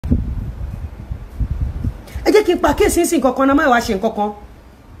ẹ jẹ́ kí n pa kéèsì sí nǹkan kan náà má wá ṣe nǹkan kan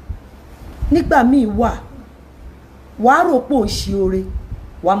nígbà míì wàá rò pé ò ń ṣe oore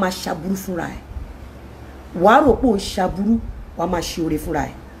wàá máa ṣàbúrú fúnra ẹ̀ wàá rò pé ò ń ṣàbúrú wàá máa ṣe oore fúnra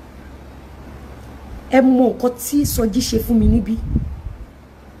ẹ̀ ẹ mọ nǹkan tí Sọjí ṣe fún mi níbí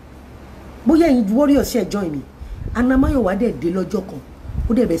bóyá ẹ̀yin warriors ṣe join mi Anamayowa dẹ̀ dé lọ́jọ́ kan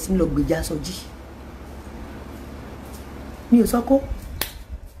ó dẹ̀ bẹ̀ sí lọ gbèjà Sọjí mi ò sọ kó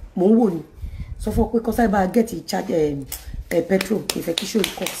mò ń wò ni sọ fún pé kọ́sá bá gẹ́ẹ̀tì petrol ìfẹ́ kí ṣòro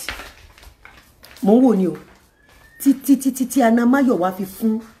kọ́ sí mò ń wò ni o títí Anamayowa fi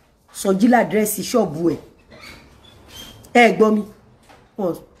fún Sọjí ládírẹ́sì ṣọ́ọ̀bù ẹ̀ gbọ́ mi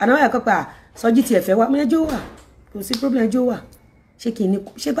Anamayowa kọ́pà Sọjí ti ẹ̀fẹ́ wa mo ẹjọ́ wà kò sí problem ẹjọ́ wà ṣé kí ni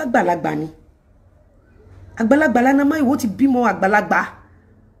ṣé bá gbàlagbà ni àgbàlagbà l'Anamayowa ti bímọ àgbàlagbà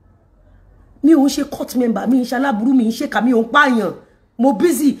mi ò ń ṣe court member mi ń ṣe aláburú mi ń ṣe kà mi ò ń pààyàn mo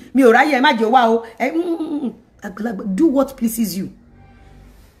busy mi ò ráyè ẹ má jẹ́ wá o àgbàlagbà do what pleases you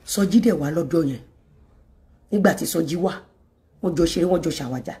Sọjí dẹ̀ wá lọ́dọ̀ yẹn nígbà tí Sọjí wà wọ́n jọ ṣeré wọ́n jọ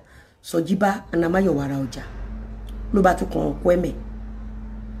ṣàwàjà Sọjí bá Anamayowa ra ọjà ló bá tún kan Kweme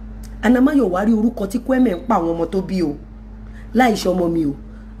Anamayowa rí orúkọ tí Kweme ń pa àwọn ọmọ tó bí o láì ṣe ọmọ mi o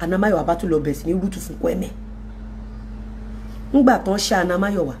Anamayowa bá tún lọ bẹ̀ sí ní rútù fún Kweme ńgbà tán ṣá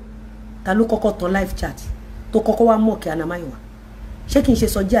Anamayowa ta ló kọ́kọ́ tán live chat tó kọ́kọ́ wá mọ̀ kí Anamayowa ṣé kí n ṣe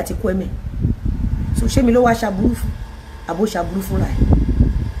Sọjí àti Kweme so ṣé mi ló wá ṣàbúrú fún àbó ṣàbúrú fúnra ẹ̀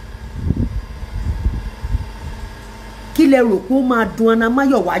kí lẹ rò pé ó máa dùn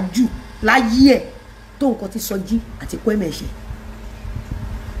Anamayowa jù láyé ẹ̀ tó nǹkan tí Sọjí àti Kweme ṣe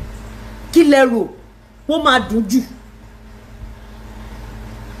kí lẹ rò pé ó máa dùn jù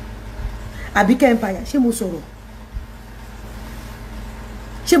Àbíkẹ́ Empire ṣé mo sọ̀rọ̀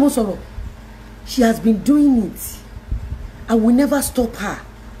she has been doing it I will never stop her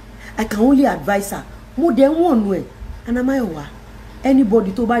I can only advise her mo dẹ̀ wọ̀n nù ẹ̀ Anamayowa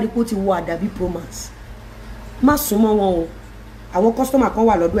anybody tó bá rí pé ó ti wọ àdàbí promise má súnmọ́ wọn o àwọn customer kan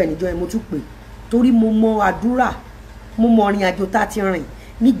wà lọ́dọ̀ ẹ̀ níjọ́ ẹ̀ mo tún pè torí mo mọ àdúrà mo mọ ọ̀rìn àjò tá ti rìn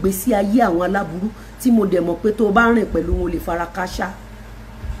nígbésí ayé àwọn aláburú tí mo dẹ̀ mọ̀ pé tó bá rìn pẹ̀lú wọn lè fara káṣá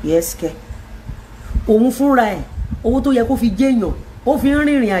yes kẹ́ òun fúnra ẹ̀ owó tó yẹ kó fi jẹ́yàn ó fi ń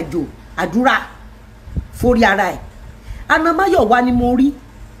rìnrìn àjò àdúrà forí ara ẹ̀ Anamayowa ni mo rí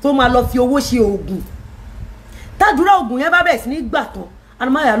tó máa lọ fi owó ṣe oògùn tàdúrà oògùn yẹn bá bẹ̀ sí ní gbà tán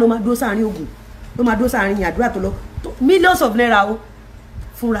Anamayowa ló máa dúró sáàrin oògùn ló máa dúró sáàrin àdúrà tó lọ millions of naira o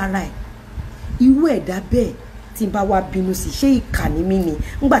fúnra ara ẹ̀ irú ẹ̀dá bẹ́ẹ̀ tí n bá wá bínú sí ṣé ìkà ní mí ni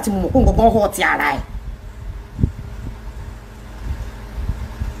nígbà tí mo mọ̀ pé nǹkan kan hàn ti ara ẹ̀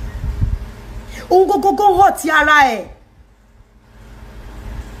òun gógógó hàn ti ara ẹ̀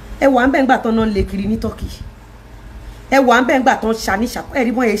ẹ wà ń bẹ̀ ńgbà tán náà lè kiri ní Turkey ẹ wà ń bẹ̀ ńgbà tán ṣani ṣàpọ̀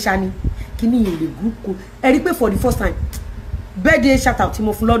ẹ̀rí bọ́n yẹn ṣani kí ni ìyẹn lè gúkú ẹ̀rí pé for the first time birthday shout out tí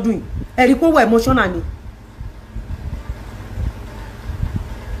mo fún lọ́dún yìí ẹ̀rí pé ó wà emotional ni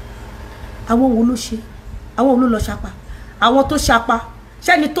àwọn wo ló ṣe àwọn wo ló lọ ṣapa àwọn tó ṣapa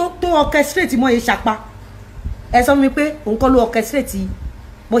ṣẹ́ni tó orchestrate mọ́ yẹn ṣapa ẹ sọ mi pé òun kọ́ ló orchestrate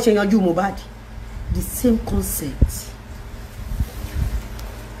bó ṣe yanjú Mohbad the same concept.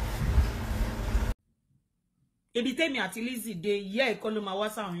 Ebi tèmi àti Lizzy dé ìyá ẹ̀ kọ́ ló máa wá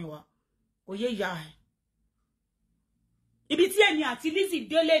sáàrin wa kò yé ìyá ẹ̀. Ibi tí èmi àti Lizzy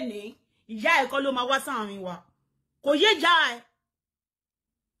délé ní ìyá ẹ̀ kọ́ ló máa wá sáàrin wa kò yé ìyá ẹ̀.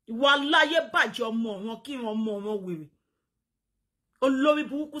 Ìwọ aláyé bàjẹ́ ọmọ wọn kí wọn mọ wọn wèrè. Olórí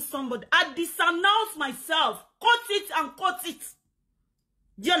burúkú somebody. I disannounce myself. Cut it and cut it.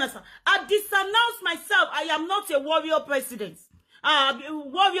 Do you understand? I disannounce myself. I am not a warrior president.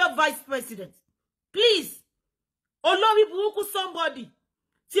 Warrior vice president. Please. Olórí burúkú somebody.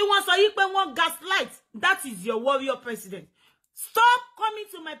 Tí wọ́n sọ yí pé wọ́n gaslight. That is your warrior president. Stop coming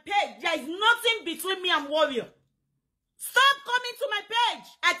to my page. There is nothing between me and warrior. Stop coming to my page.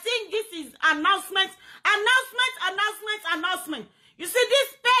 I think this is announcement. You see this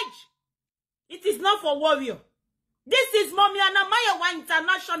page? It is not for warrior. This is Mommy Anamayowa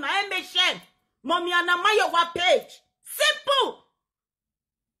International. MHM. Mommy Anamayowa page. Simple.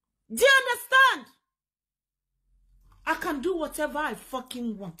 Do you understand? I can do whatever I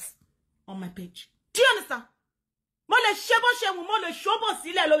fucking want on my page. Do you understand? Mo le ṣe bó ṣe wù, mo le ṣobo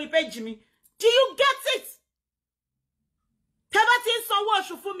sílẹ̀ lórí page mi. Do you get it? Tẹ́ bá ti sanwó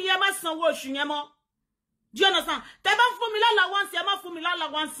oṣù fún mi, ẹ má sanwó oṣù yẹn mọ́. Do you understand? Tẹ́ bá fún mi l'allowance, ẹ má fún mi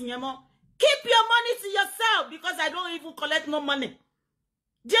l'allowance yẹn mọ́. Keep your money to yourself because I don't even collect no money.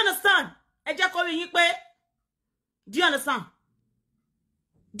 Do you understand? Ẹ jẹ́ kó rí yín pé. Do you understand?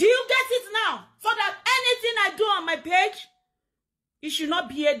 Do you get it now? So that anything I do on my page, it should not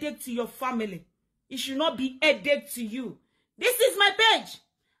be a headache to your family. It should not be headache to you. This is my page.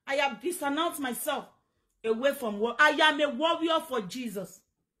 I have disannounced myself away from war. I am a warrior for Jesus.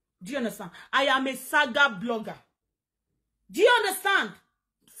 Do you understand? I am a saga blogger. Do you understand?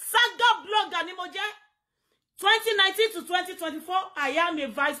 Saga blogger, Nimoje. 2019 to 2024, I am a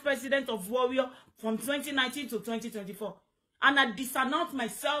vice president of Warrior from 2019 to 2024. And I disannounced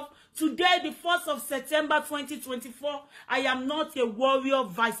myself today, the 1st of September 2024. I am not a Warrior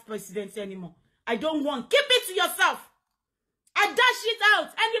vice president anymore. I don't want. Keep it to yourself. I dash it out.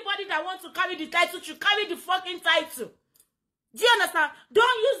 Anybody that wants to carry the title should carry the fucking title. Do you understand?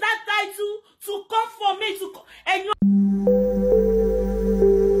 Don't use that title to come for me. And you